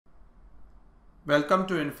Welcome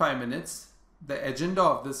to In 5 Minutes. The agenda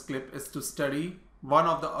of this clip is to study one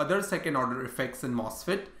of the other second order effects in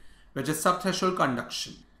MOSFET, which is sub-threshold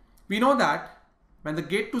conduction. We know that when the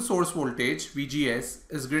gate to source voltage VGS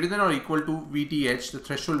is greater than or equal to VTH, the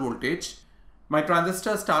threshold voltage, my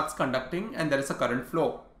transistor starts conducting and there is a current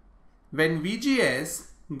flow. When VGS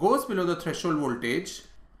goes below the threshold voltage,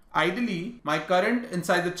 ideally my current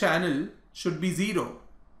inside the channel should be zero.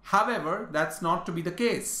 However, that's not to be the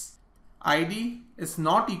case. ID is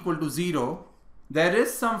not equal to zero. There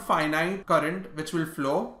is some finite current which will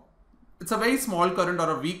flow. It's a very small current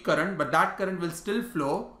or a weak current, but that current will still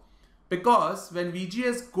flow because when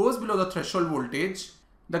VGS goes below the threshold voltage,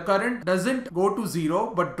 the current doesn't go to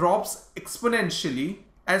zero but drops exponentially,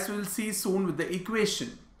 as we'll see soon with the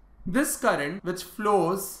equation. This current which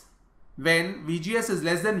flows when VGS is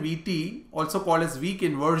less than VT, also called as weak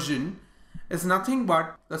inversion, is nothing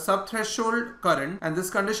but the sub-threshold current, and this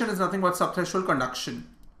condition is nothing but sub-threshold conduction.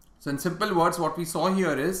 So in simple words, what we saw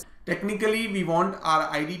here is technically we want our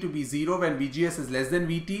ID to be zero when VGS is less than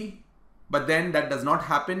VT, but then that does not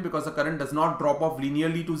happen because the current does not drop off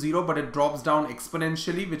linearly to zero, but it drops down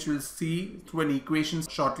exponentially, which we'll see through an equation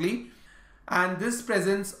shortly. And this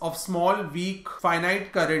presence of small, weak,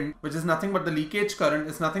 finite current, which is nothing but the leakage current,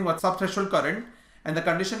 is nothing but sub-threshold current, and the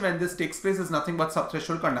condition when this takes place is nothing but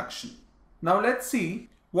sub-threshold conduction. Now let's see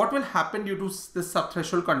what will happen due to this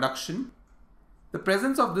sub-threshold conduction. The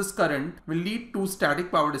presence of this current will lead to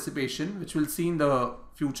static power dissipation, which we'll see in the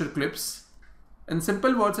future clips. In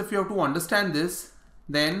simple words, if you have to understand this,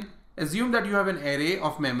 then assume that you have an array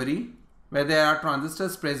of memory where there are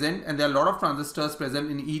transistors present, and there are a lot of transistors present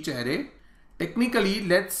in each array. Technically,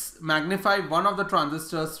 let's magnify one of the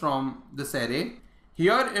transistors from this array.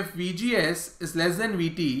 Here, if VGS is less than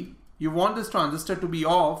VT, you want this transistor to be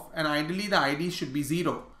off, and ideally the ID should be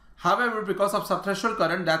zero. However, because of sub-threshold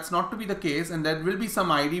current, that's not to be the case, and there will be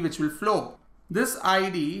some ID which will flow. This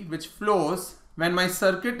ID which flows when my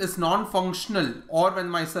circuit is non-functional or when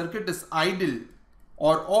my circuit is idle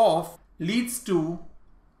or off leads to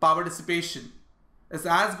power dissipation. It's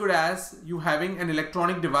as good as you having an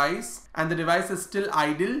electronic device and the device is still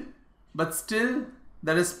idle, but still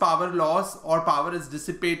there is power loss or power is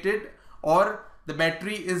dissipated or the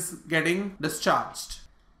battery is getting discharged.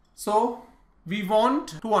 So we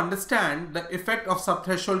want to understand the effect of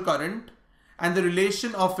sub-threshold current and the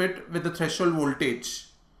relation of it with the threshold voltage.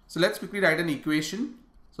 So let's quickly write an equation.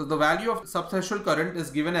 So the value of sub-threshold current is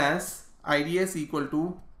given as IDS equal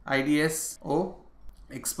to IDSO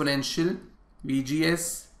exponential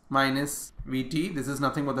VGS minus VT. This is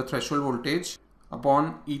nothing but the threshold voltage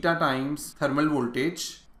upon eta times thermal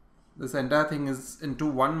voltage. This entire thing is into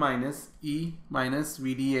 1 minus E minus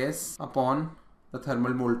VDS upon the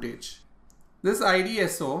thermal voltage. This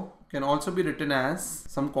IDSO can also be written as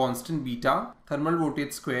some constant beta thermal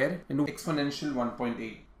voltage square into exponential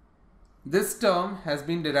 1.8. This term has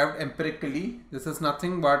been derived empirically. This is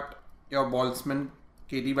nothing but your Boltzmann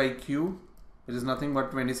kT by Q, which is nothing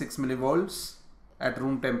but 26 millivolts at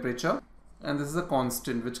room temperature, and this is a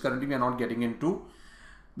constant which currently we are not getting into.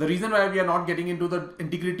 The reason why we are not getting into the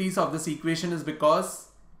integrities of this equation is because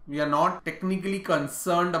we are not technically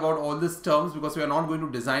concerned about all these terms, because we are not going to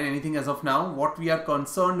design anything as of now. What we are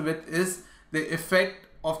concerned with is the effect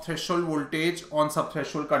of threshold voltage on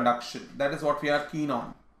sub-threshold conduction. That is what we are keen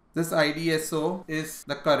on. This IDSO is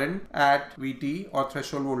the current at VT or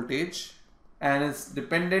threshold voltage and is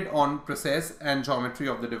dependent on process and geometry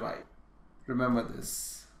of the device. Remember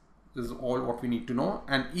this. This is all what we need to know.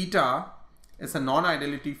 And eta is a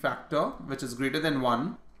non-ideality factor which is greater than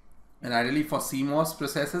 1, and ideally for CMOS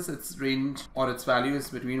processes its range or its value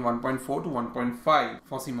is between 1.4 to 1.5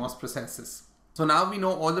 for CMOS processes. So now we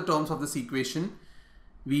know all the terms of this equation.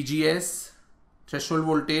 VGS, threshold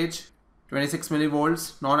voltage, 26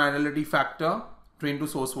 millivolts, non-ideality factor, drain to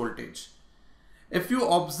source voltage. If you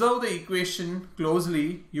observe the equation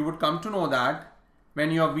closely, you would come to know that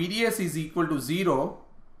when your VDS is equal to 0,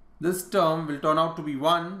 this term will turn out to be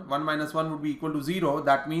 1. 1 minus 1 would be equal to 0.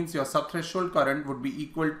 That means your sub-threshold current would be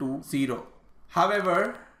equal to 0.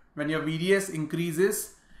 However, when your VDS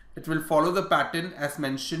increases, it will follow the pattern as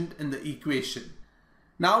mentioned in the equation.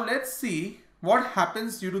 Now let's see what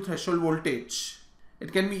happens due to threshold voltage.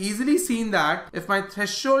 It can be easily seen that if my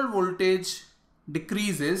threshold voltage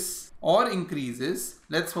decreases or increases,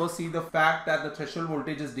 let's first see the fact that the threshold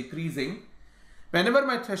voltage is decreasing. Whenever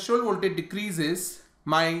my threshold voltage decreases,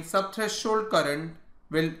 my sub-threshold current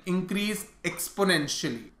will increase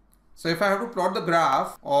exponentially. So if I have to plot the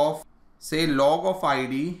graph of say log of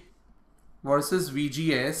ID versus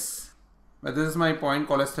VGS, where this is my point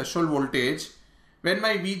called as threshold voltage, When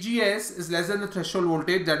my VGS is less than the threshold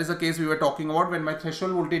voltage, that is the case we were talking about, when my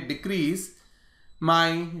threshold voltage decrease,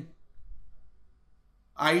 my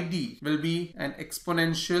ID will be an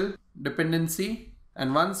exponential dependency,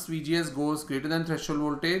 and once VGS goes greater than threshold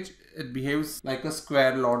voltage, it behaves like a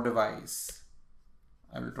square law device.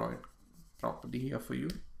 I will draw it properly here for you.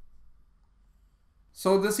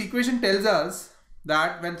 So this equation tells us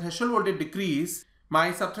that when threshold voltage decrease,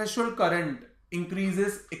 my subthreshold current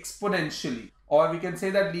increases exponentially, or we can say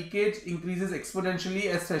that leakage increases exponentially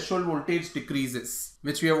as threshold voltage decreases,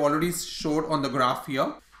 which we have already showed on the graph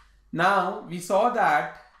here. Now we saw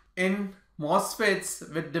that in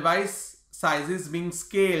MOSFETs with device sizes being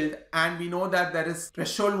scaled, and we know that there is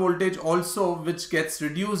threshold voltage also which gets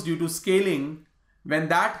reduced due to scaling. When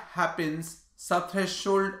that happens,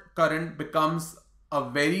 subthreshold current becomes a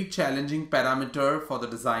very challenging parameter for the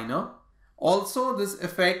designer. Also, this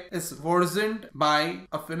effect is worsened by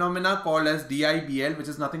a phenomena called as DIBL, which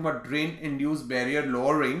is nothing but drain induced barrier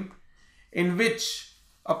lowering, in which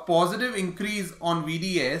a positive increase on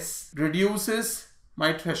VDS reduces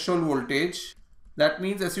my threshold voltage. That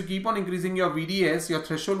means as you keep on increasing your VDS, your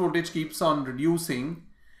threshold voltage keeps on reducing.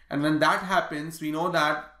 And when that happens, we know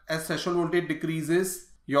that as threshold voltage decreases,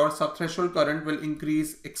 your subthreshold current will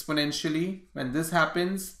increase exponentially. When this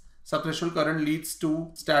happens, subthreshold current leads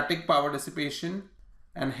to static power dissipation,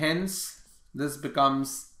 and hence this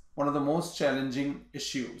becomes one of the most challenging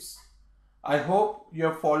issues. I hope you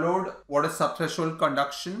have followed what is subthreshold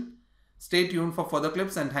conduction. Stay tuned for further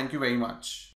clips, and thank you very much.